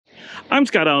I'm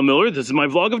Scott Allen Miller. This is my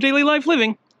vlog of daily life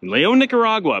living in Leon,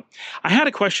 Nicaragua. I had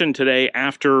a question today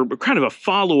after kind of a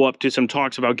follow-up to some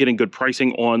talks about getting good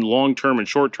pricing on long-term and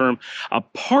short-term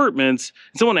apartments.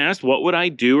 Someone asked what would I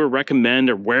do or recommend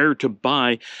or where to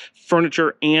buy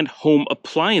furniture and home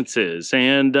appliances.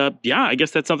 And yeah, I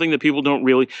guess that's something that people don't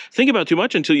really think about too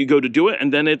much until you go to do it.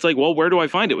 And then it's like, well, where do I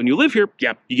find it? When you live here,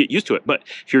 yeah, you get used to it. But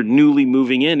if you're newly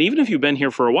moving in, even if you've been here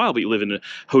for a while, but you live in a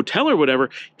hotel or whatever,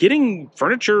 getting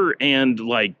furniture and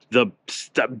like the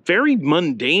very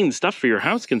mundane stuff for your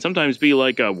house can sometimes be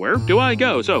like, where do I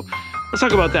go? So let's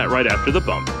talk about that right after the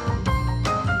bump.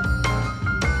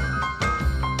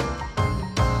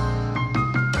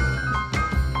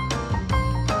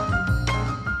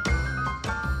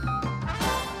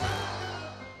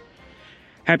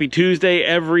 Happy Tuesday,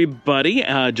 everybody.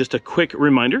 Just a quick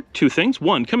reminder, two things.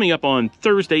 One, coming up on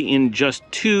Thursday in just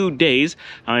 2 days,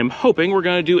 I'm hoping we're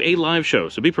going to do a live show.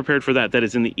 So be prepared for that. That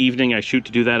is in the evening. I shoot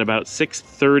to do that about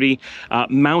 6:30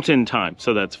 Mountain Time.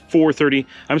 So that's 4:30.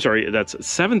 I'm sorry, that's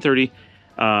 7:30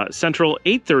 Central,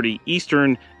 8:30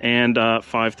 Eastern, and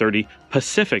 5:30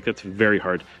 Pacific. That's very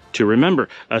hard to remember,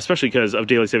 especially because of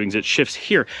Daily Savings. It shifts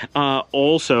here.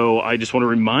 Also, I just want to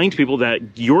remind people that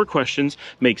your questions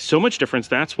make so much difference.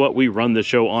 That's what we run the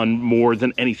show on more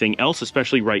than anything else,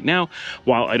 especially right now.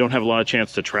 While I don't have a lot of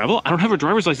chance to travel, I don't have a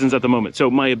driver's license at the moment. So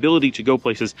my ability to go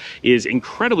places is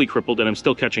incredibly crippled, and I'm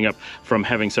still catching up from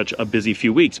having such a busy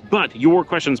few weeks. But your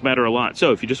questions matter a lot.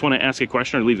 So if you just want to ask a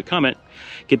question or leave a comment,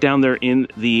 get down there in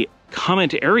the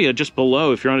comment area just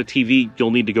below. If you're on a TV,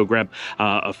 you'll need to go grab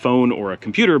a phone or a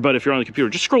computer, but if you're on the computer,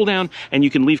 just scroll down and you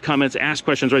can leave comments, ask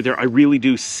questions right there. I really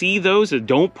do see those.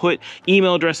 Don't put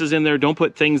email addresses in there. Don't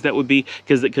put things that would be,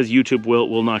 because YouTube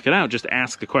will knock it out. Just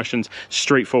ask the questions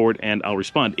straightforward and I'll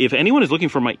respond. If anyone is looking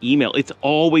for my email, it's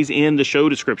always in the show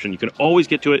description. You can always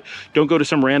get to it. Don't go to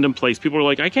some random place. People are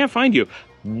like, I can't find you.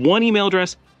 One email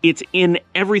address. It's in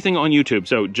everything on YouTube.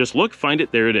 So just look, find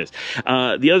it, there it is.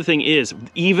 The other thing is,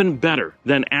 even better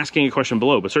than asking a question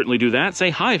below, but certainly do that. Say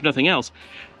hi if nothing else.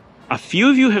 A few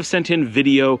of you have sent in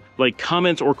video, like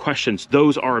comments or questions.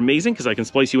 Those are amazing because I can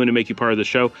splice you in to make you part of the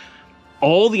show.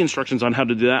 All the instructions on how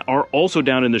to do that are also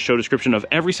down in the show description of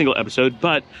every single episode,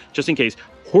 but just in case,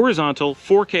 horizontal,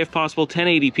 4K if possible,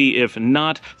 1080p if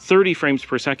not, 30 frames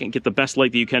per second. Get the best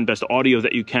light that you can, best audio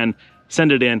that you can.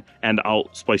 Send it in, and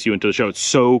I'll splice you into the show. It's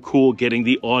so cool getting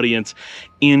the audience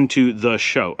into the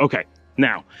show. Okay,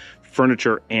 now,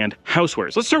 furniture and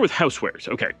housewares. Let's start with housewares.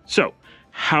 Okay, so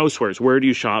housewares, where do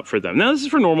you shop for them? Now, this is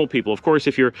for normal people. Of course,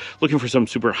 if you're looking for some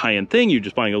super high-end thing, you're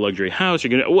just buying a luxury house,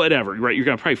 you're gonna, whatever, right? You're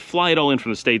gonna probably fly it all in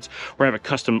from the States or have it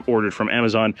custom ordered from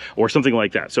Amazon or something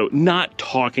like that. So not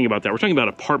talking about that. We're talking about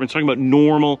apartments, talking about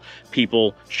normal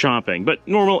people shopping, but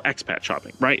normal expat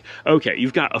shopping, right? Okay,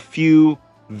 you've got a few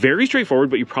very straightforward,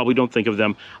 but you probably don't think of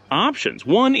them, options.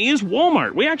 One is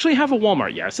Walmart. We actually have a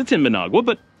Walmart. Yes, it's in Managua,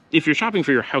 but if you're shopping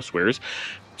for your housewares,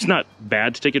 it's not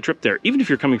bad to take a trip there. Even if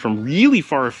you're coming from really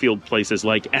far afield places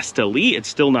like Esteli, it's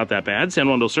still not that bad. San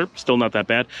Juan del Sur, still not that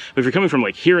bad. But if you're coming from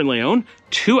like here in Leon,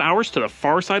 2 hours to the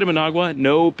far side of Managua,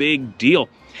 no big deal.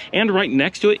 And right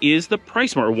next to it is the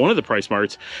Price Mart, one of the Price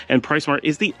Marts, and Price Mart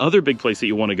is the other big place that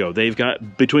you want to go. They've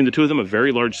got, between the two of them, a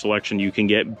very large selection. You can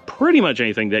get pretty much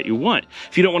anything that you want.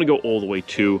 If you don't want to go all the way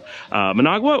to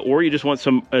Managua, or you just want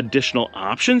some additional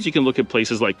options, you can look at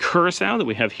places like Curacao that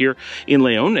we have here in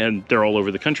Leon, and they're all over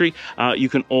the country. You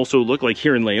can also look, like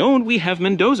here in Leon, we have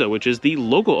Mendoza, which is the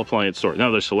local appliance store.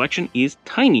 Now, their selection is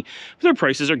tiny, but their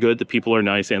prices are good, the people are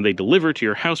nice, and they deliver to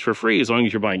your house for free as long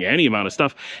as you're buying any amount of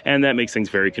stuff, and that makes things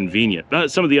very convenient.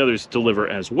 Some of the others deliver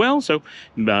as well, so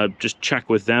just check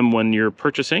with them when you're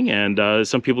purchasing, and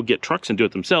some people get trucks and do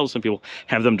it themselves, some people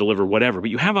have them deliver whatever, but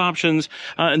you have options,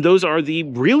 and those are the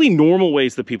really normal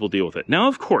ways that people deal with it. Now,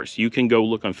 of course, you can go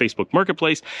look on Facebook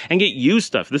Marketplace and get used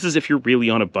stuff. This is if you're really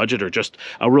on a budget or just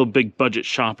a real big budget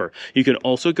shopper. You can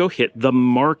also go hit the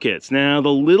markets. Now, the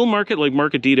little market like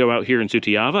Mercadito out here in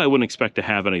Sutiava, I wouldn't expect to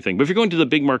have anything, but if you're going to the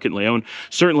big market in Leon,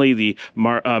 certainly the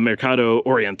Mercado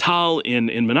Oriental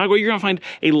in Managua, you're going to find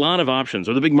a lot of options,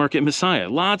 or the big market in Messiah.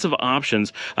 Lots of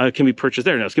options can be purchased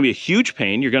there. Now, it's going to be a huge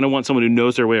pain. You're going to want someone who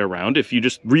knows their way around. If you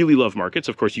just really love markets,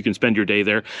 of course, you can spend your day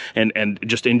there and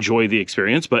just enjoy the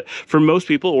experience. But for most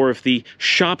people, or if the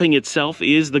shopping itself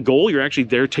is the goal, you're actually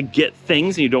there to get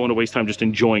things and you don't want to waste time just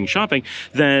enjoying shopping,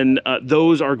 then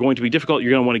those are going to be difficult.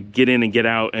 You're going to want to get in and get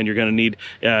out, and you're going to need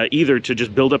either to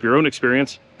just build up your own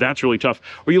experience. That's really tough.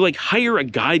 Or you like hire a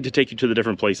guide to take you to the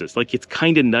different places. Like, it's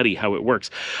kind of nutty how it works.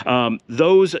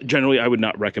 Those generally I would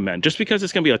not recommend, just because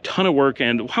it's going to be a ton of work,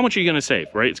 and how much are you going to save,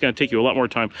 right? It's going to take you a lot more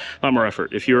time, a lot more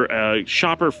effort. If you're a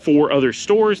shopper for other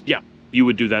stores, yeah, you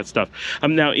would do that stuff.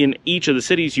 Now, in each of the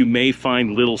cities, you may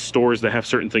find little stores that have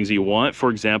certain things that you want. For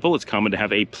example, it's common to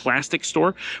have a plastic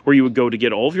store where you would go to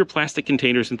get all of your plastic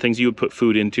containers and things you would put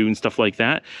food into and stuff like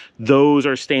that. Those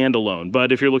are standalone.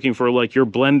 But if you're looking for like your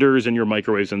blenders and your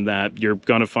microwaves and that, you're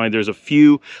going to find there's a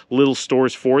few little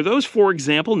stores for those. For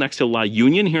example, next to La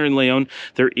Union here in Leon,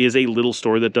 there is a little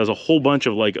store that does a whole bunch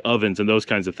of like ovens and those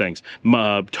kinds of things.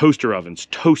 Toaster ovens,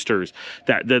 toasters,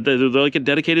 they're like a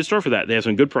dedicated store for that. They have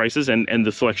some good prices, and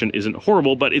the selection isn't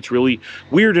horrible, but it's really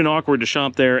weird and awkward to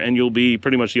shop there, and you'll be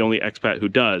pretty much the only expat who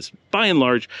does. By and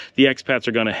large, the expats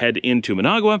are going to head into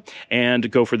Managua and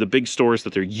go for the big stores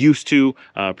that they're used to,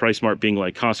 PriceSmart being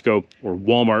like Costco or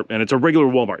Walmart, and it's a regular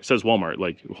Walmart. It says Walmart,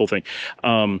 like the whole thing.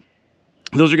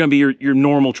 Those are going to be your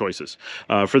normal choices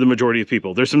for the majority of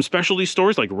people. There's some specialty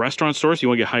stores like restaurant stores. You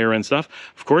want to get higher end stuff.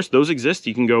 Of course, those exist.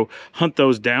 You can go hunt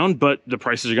those down, but the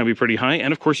prices are going to be pretty high.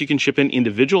 And of course, you can ship in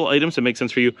individual items that make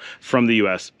sense for you from the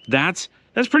US. That's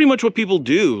pretty much what people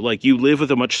do. Like, you live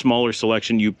with a much smaller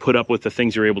selection. You put up with the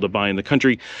things you're able to buy in the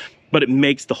country, but it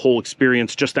makes the whole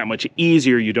experience just that much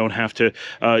easier. You don't have to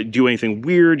do anything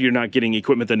weird. You're not getting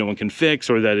equipment that no one can fix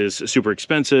or that is super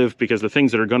expensive, because the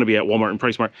things that are going to be at Walmart and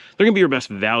PriceSmart, they're going to be your best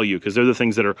value because they're the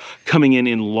things that are coming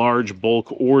in large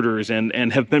bulk orders and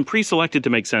have been pre-selected to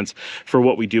make sense for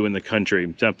what we do in the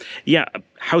country. So yeah,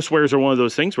 housewares are one of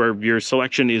those things where your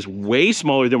selection is way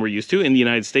smaller than we're used to in the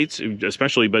United States,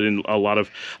 especially, but in a lot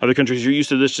of other countries, you're used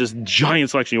to this just giant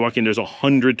selection. You walk in, there's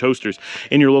 100 toasters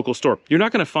in your local store. You're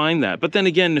not going to find that. But then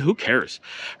again, who cares,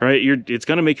 right? It's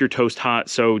going to make your toast hot.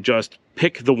 So just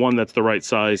pick the one that's the right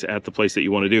size at the place that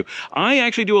you want to do. I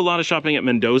actually do a lot of shopping at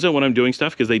Mendoza when I'm doing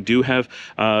stuff because they do have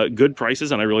good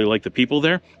prices and I really like the people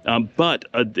there. But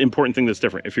an important thing that's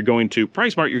different, if you're going to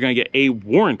PriceSmart, you're going to get a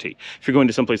warranty. If you're going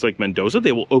to someplace like Mendoza,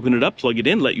 they will open it up, plug it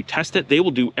in, let you test it. They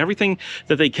will do everything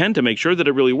that they can to make sure that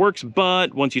it really works.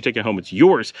 But once you take it home, it's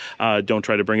yours. Don't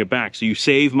try to bring it back. So you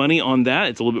save money on that.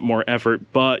 It's a little bit more effort,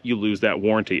 but you lose that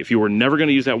warranty. If you were never going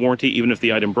to use that warranty, even if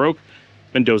the item broke,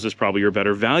 Mendoza is probably your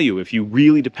better value. If you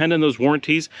really depend on those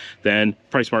warranties, then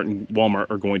PriceSmart and Walmart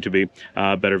are going to be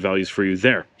better values for you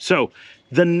there. So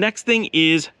the next thing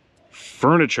is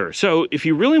furniture. So if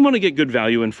you really want to get good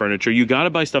value in furniture, you got to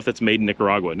buy stuff that's made in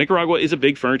Nicaragua. Nicaragua is a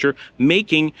big furniture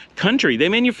making country. They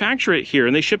manufacture it here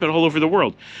and they ship it all over the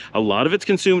world. A lot of it's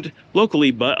consumed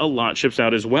locally, but a lot ships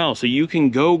out as well. So you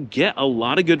can go get a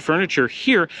lot of good furniture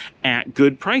here at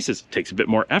good prices. It takes a bit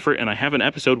more effort, and I have an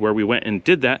episode where we went and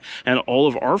did that, and all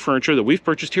of our furniture that we've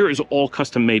purchased here is all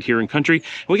custom made here in country,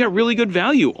 and we got really good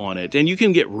value on it. And you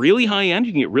can get really high end,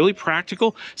 you can get really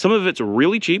practical. Some of it's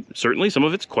really cheap, certainly. Some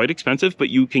of it's quite expensive, but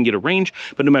you can get a range.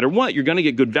 But no matter what, you're going to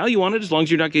get good value on it as long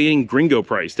as you're not getting gringo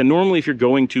priced. And normally, if you're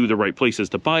going to the right places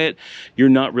to buy it, you're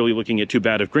not really looking at too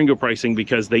bad of gringo pricing,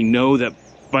 because they know that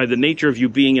by the nature of you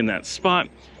being in that spot,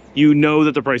 you know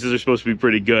that the prices are supposed to be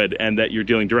pretty good and that you're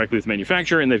dealing directly with the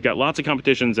manufacturer, and they've got lots of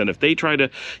competitions. And if they try to,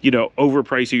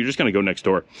 overprice you, you're just going to go next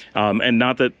door. And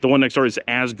not that the one next door is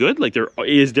as good, like there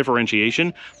is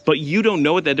differentiation, but you don't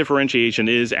know what that differentiation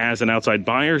is as an outside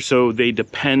buyer. So they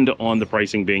depend on the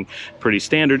pricing being pretty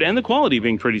standard and the quality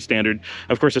being pretty standard.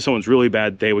 Of course, if someone's really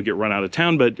bad, they would get run out of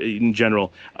town, but in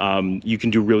general, you can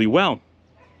do really well.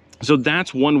 So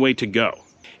that's one way to go.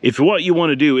 If what you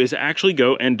want to do is actually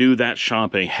go and do that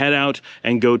shopping, head out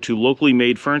and go to locally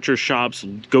made furniture shops,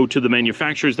 go to the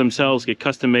manufacturers themselves, get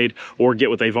custom made, or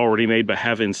get what they've already made but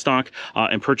have in stock,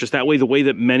 and purchase that way, the way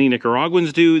that many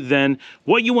Nicaraguans do, then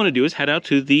what you want to do is head out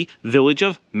to the village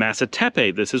of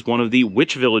Masatepe. This is one of the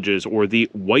witch villages, or the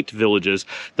white villages,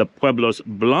 the Pueblos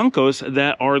Blancos,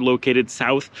 that are located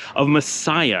south of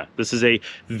Masaya. This is a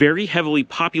very heavily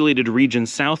populated region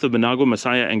south of Managua,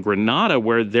 Masaya, and Granada,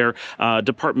 where their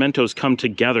departmentos come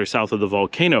together south of the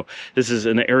volcano. This is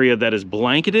an area that is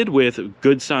blanketed with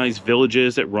good-sized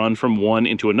villages that run from one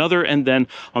into another, and then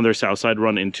on their south side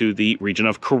run into the region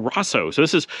of Carazo. So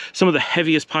this is some of the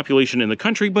heaviest population in the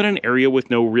country, but an area with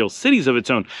no real cities of its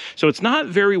own. So it's not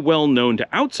very well known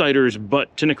to outsiders,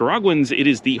 but to Nicaraguans, it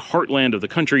is the heartland of the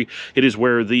country. It is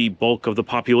where the bulk of the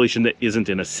population that isn't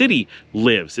in a city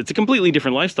lives. It's a completely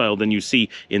different lifestyle than you see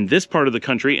in this part of the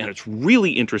country, and it's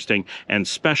really interesting and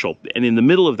special. And in the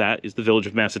middle of that is the village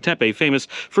of Masatepe, famous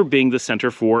for being the center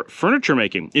for furniture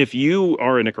making. If you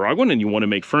are a Nicaraguan and you want to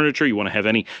make furniture, you want to have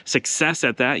any success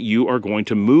at that, you are going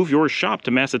to move your shop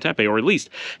to Masatepe, or at least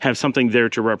have something there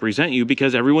to represent you,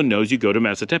 because everyone knows you go to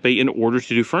Masatepe in order to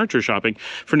do furniture shopping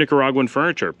for Nicaraguan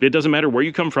furniture. It doesn't matter where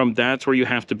you come from, that's where you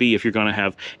have to be if you're going to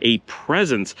have a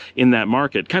presence in that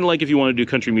market. Kind of like if you want to do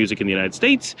country music in the United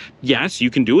States, yes, you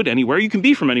can do it anywhere, you can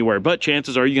be from anywhere, but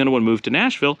chances are you're going to want to move to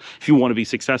Nashville if you want to be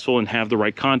successful and have the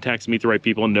right contacts, meet the right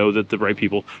people, and know that the right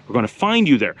people are going to find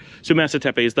you there. So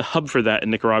Masatepe is the hub for that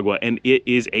in Nicaragua, and it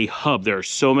is a hub. There are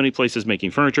so many places making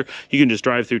furniture. You can just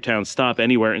drive through town, stop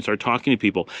anywhere, and start talking to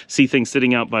people. See things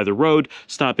sitting out by the road,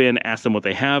 stop in, ask them what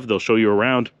they have. They'll show you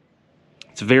around.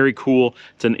 It's very cool.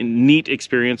 It's a neat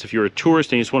experience. If you're a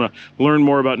tourist and you just want to learn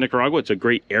more about Nicaragua, it's a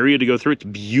great area to go through. It's a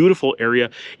beautiful area.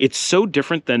 It's so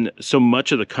different than so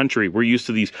much of the country. We're used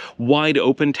to these wide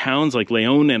open towns like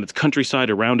Leon and its countryside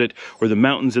around it, or the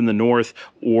mountains in the north,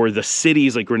 or the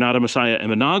cities like Granada, Masaya, and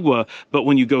Managua. But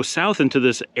when you go south into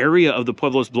this area of the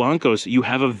Pueblos Blancos, you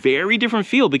have a very different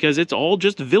feel because it's all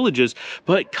just villages,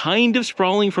 but kind of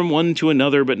sprawling from one to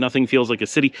another, but nothing feels like a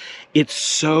city. It's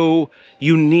so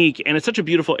unique, and it's such a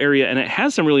beautiful area, and it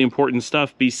has some really important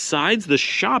stuff besides the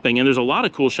shopping, and there's a lot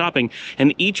of cool shopping,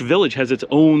 and each village has its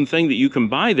own thing that you can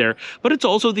buy there. But it's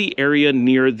also the area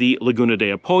near the Laguna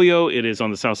de Apoyo. It is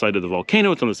on the south side of the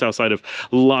volcano. It's on the south side of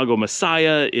Lago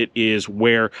Masaya. It is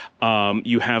where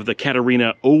you have the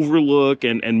Catarina overlook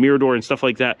and Mirador and stuff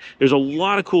like that. There's a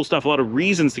lot of cool stuff, a lot of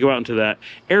reasons to go out into that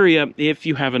area if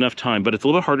you have enough time, but it's a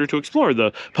little bit harder to explore.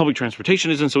 The public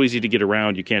transportation isn't so easy to get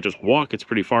around. You can't just walk. It's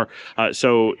pretty far.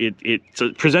 So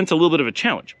it presents a little bit of a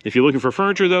challenge. If you're looking for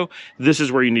furniture, though, this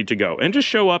is where you need to go. And just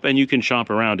show up and you can shop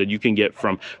around, and you can get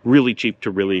from really cheap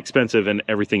to really expensive and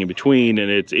everything in between.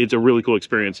 And it's a really cool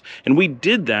experience. And we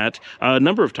did that a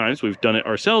number of times. We've done it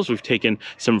ourselves. We've taken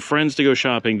some friends to go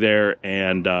shopping there,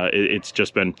 and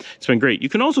it's been great. You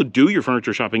can also do your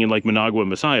furniture shopping in like Managua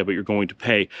and Masaya, but you're going to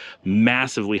pay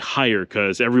massively higher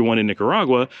because everyone in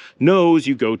Nicaragua knows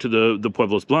you go to the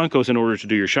Pueblos Blancos in order to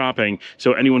do your shopping.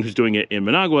 So anyone who's doing it in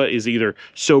Managua is either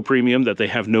so premium that they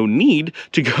have no need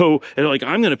to go, and like,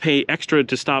 I'm going to pay extra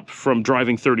to stop from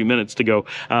driving 30 minutes to go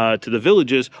to the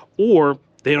villages, or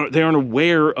they aren't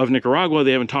aware of Nicaragua,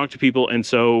 they haven't talked to people, and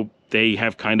so they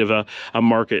have kind of a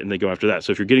market and they go after that.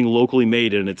 So if you're getting locally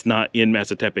made and it's not in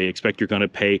Masatepe, expect you're going to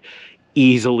pay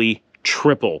easily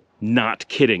triple. Not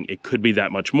kidding. It could be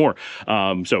that much more.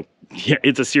 So yeah,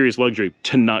 it's a serious luxury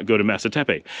to not go to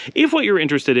Masatepe. If what you're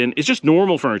interested in is just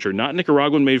normal furniture, not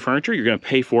Nicaraguan made furniture, you're going to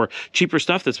pay for cheaper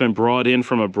stuff that's been brought in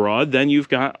from abroad, then you've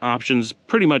got options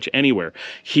pretty much anywhere.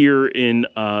 Here in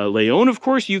Leon, of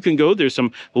course, you can go. There's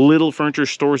some little furniture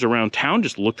stores around town.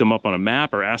 Just look them up on a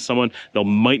map or ask someone. They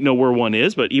might know where one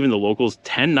is, but even the locals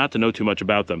tend not to know too much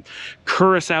about them.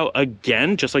 Curacao,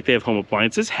 again, just like they have home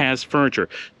appliances, has furniture.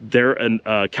 They're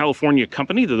a California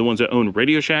company. They're the ones that own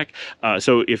Radio Shack.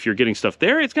 So if you're getting stuff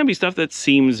there, it's going to be stuff that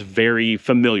seems very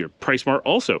familiar. PriceSmart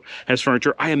also has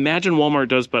furniture. I imagine Walmart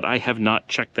does, but I have not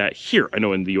checked that here. I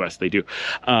know in the US they do.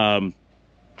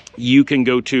 You can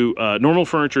go to normal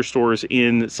furniture stores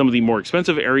in some of the more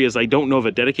expensive areas. I don't know of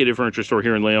a dedicated furniture store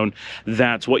here in Leon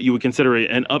that's what you would consider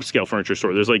an upscale furniture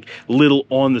store. There's like little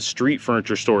on-the-street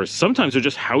furniture stores. Sometimes they're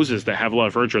just houses that have a lot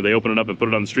of furniture. They open it up and put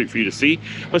it on the street for you to see.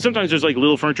 But sometimes there's like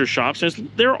little furniture shops.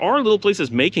 There are little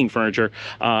places making furniture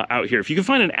out here. If you can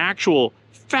find an actual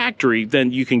factory,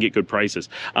 then you can get good prices.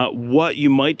 What you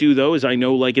might do, though, is I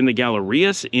know like in the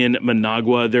Gallerias in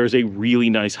Managua, there's a really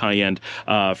nice high-end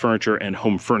furniture and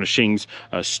home furnishings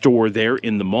store there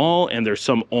in the mall, and there's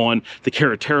some on the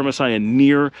Carretera Masaya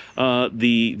near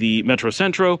the Metro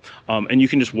Centro, and you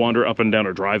can just wander up and down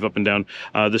or drive up and down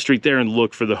the street there and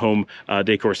look for the home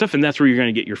decor stuff, and that's where you're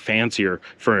going to get your fancier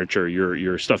furniture,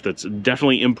 your stuff that's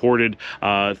definitely imported,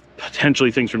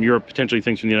 potentially things from Europe, potentially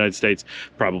things from the United States,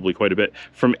 probably quite a bit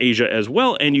from Asia as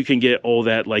well. And you can get all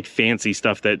that like fancy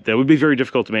stuff that would be very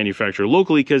difficult to manufacture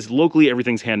locally, because locally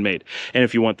everything's handmade. And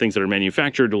if you want things that are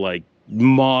manufactured like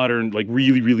modern, like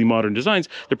really modern designs,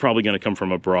 they're probably going to come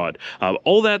from abroad.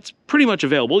 All that's pretty much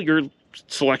available. Your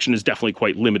selection is definitely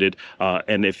quite limited,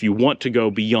 and if you want to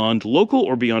go beyond local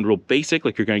or beyond real basic,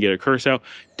 like you're going to get at Curacao,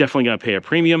 definitely going to pay a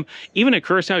premium. Even at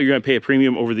Curacao, you're going to pay a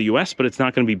premium over the US, but it's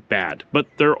not going to be bad. But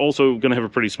they're also going to have a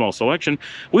pretty small selection.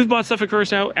 We've bought stuff at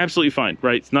Curacao, absolutely fine,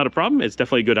 right? It's not a problem. It's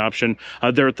definitely a good option.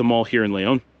 They're at the mall here in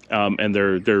Leon. And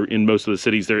they're in most of the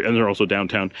cities there, and they're also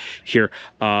downtown here.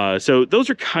 So those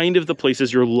are kind of the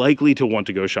places you're likely to want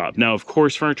to go shop. Now, of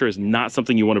course, furniture is not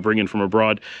something you want to bring in from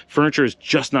abroad. Furniture is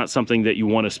just not something that you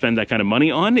want to spend that kind of money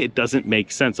on. It doesn't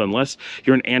make sense unless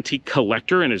you're an antique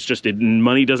collector and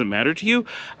money doesn't matter to you.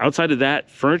 Outside of that,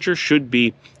 furniture should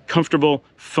be comfortable,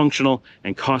 functional,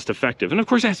 and cost effective. And of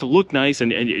course, it has to look nice,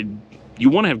 and you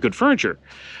want to have good furniture,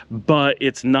 but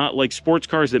it's not like sports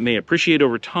cars that may appreciate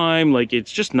over time. Like,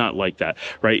 it's just not like that,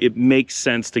 right? It makes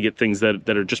sense to get things that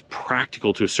are just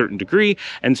practical to a certain degree.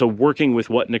 And so working with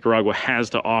what Nicaragua has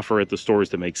to offer at the stores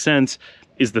that make sense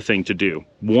is the thing to do.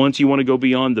 Once you want to go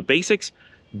beyond the basics,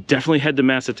 definitely head to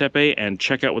Masatepe and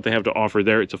check out what they have to offer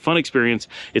there. It's a fun experience.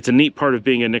 It's a neat part of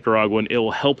being a Nicaraguan. It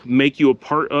will help make you a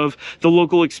part of the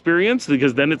local experience,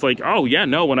 because then it's like, oh yeah,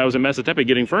 no, when I was in Masatepe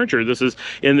getting furniture, this is,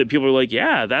 and that people are like,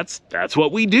 yeah, that's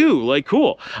what we do. Like,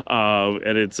 cool.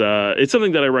 And it's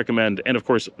something that I recommend. And of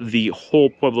course, the whole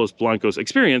Pueblos Blancos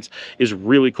experience is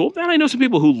really cool. And I know some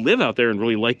people who live out there and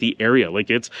really like the area. Like,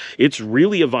 it's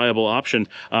really a viable option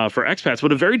for expats,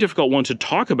 but a very difficult one to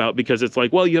talk about, because it's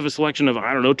like, well, you have a selection of,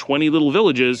 I don't know, 20 little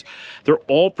villages. They're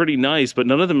all pretty nice, but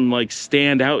none of them like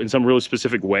stand out in some really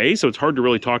specific way. So it's hard to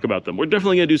really talk about them. We're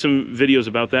definitely going to do some videos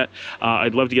about that.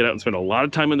 I'd love to get out and spend a lot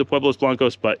of time in the Pueblos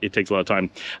Blancos, but it takes a lot of time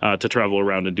to travel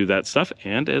around and do that stuff.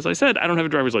 And as I said, I don't have a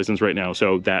driver's license right now,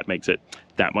 so that makes it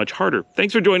that much harder.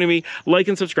 Thanks for joining me. Like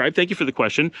and subscribe. Thank you for the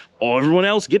question. Everyone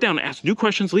else, get down, ask new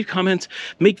questions, leave comments,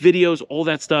 make videos, all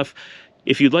that stuff.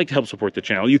 If you'd like to help support the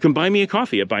channel, you can buy me a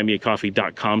coffee at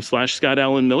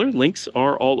buymeacoffee.com/ScottAllenMiller. Links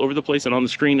are all over the place and on the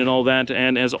screen and all that.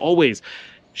 And as always,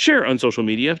 share on social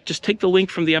media. Just take the link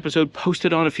from the episode, post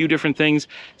it on a few different things,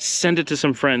 send it to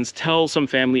some friends, tell some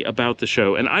family about the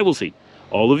show, and I will see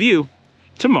all of you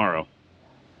tomorrow.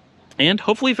 And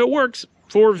hopefully, if it works,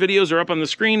 4 videos are up on the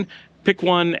screen. Pick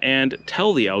one and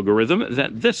tell the algorithm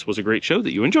that this was a great show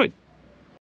that you enjoyed.